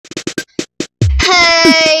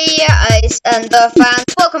And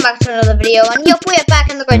fans, welcome back to another video, and yep, we are back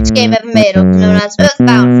in the greatest game ever made, also known as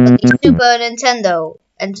Earthbound for the Super Nintendo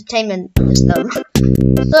Entertainment System.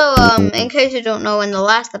 So, in case you don't know, in the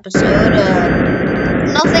last episode,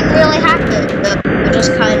 nothing really happened. We're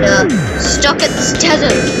just kinda stuck at this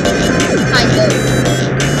desert. Kind of.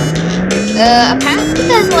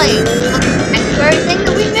 Apparently there's like a temporary thing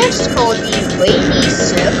that we missed called the Rainy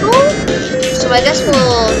Circle. So I guess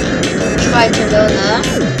we'll try to go there.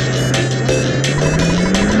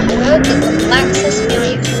 That the black sesame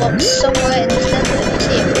leaves locked somewhere in this desert. Let's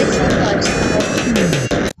see if it's like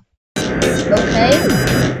okay.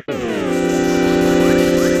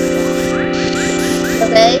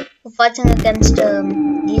 Okay, we're fighting against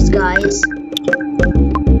these guys.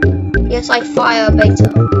 Yes, I fire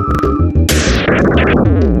beta.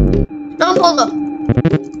 No, hold on.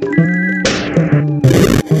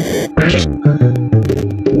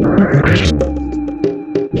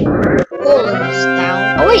 Paula's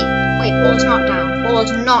down. Oh wait, Paula's not down.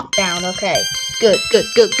 Paula's not down. Okay, good. Do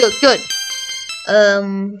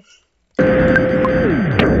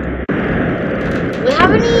we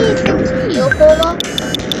have anything to heal Paula?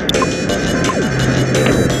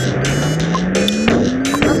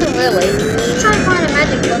 Nothing really. Let's try and find a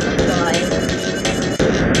magic butterfly.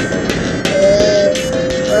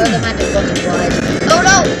 Where are the magic butterflies? Oh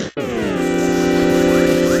no!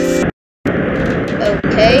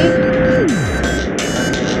 Okay.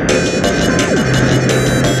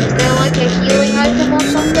 Is there like a healing item or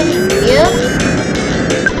something in here?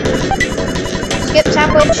 Skip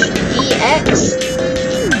sandwich EX.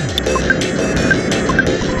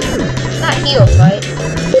 That heals, right?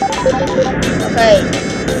 Okay.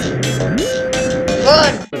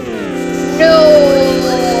 Run! No!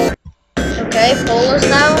 Okay, Paula's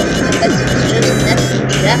down. I guess it's just Ness and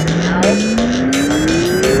Jeff now.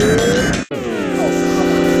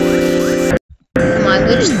 Come on,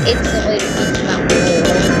 we just instantly defeated that wall.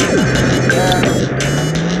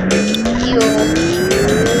 Heal.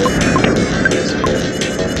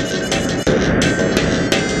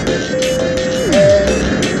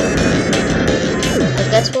 I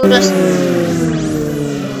guess we'll just...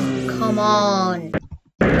 Come on.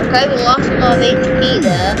 Okay, we lost a lot of HP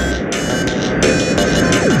there.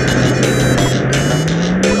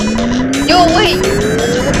 Yo, wait!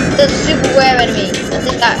 There's a super rare enemy. I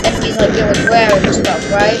think that enemy's like really rare and stuff,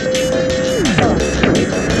 right? Oh,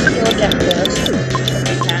 just heal Jeff first.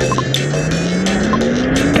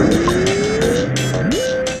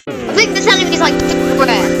 I think this enemy's like super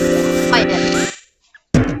rare. Fight him.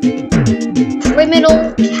 Criminal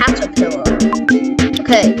Caterpillar.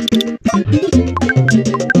 Okay.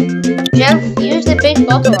 Jeff, use the big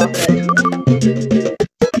bottle rocket.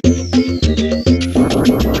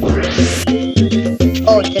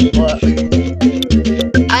 Oh, it didn't work.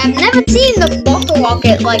 I have never seen the bottle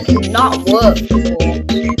rocket like not work before.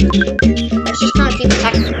 Let's just kind of keep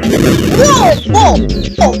attacking. Whoa!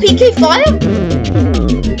 PK fire?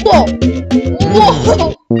 Whoa!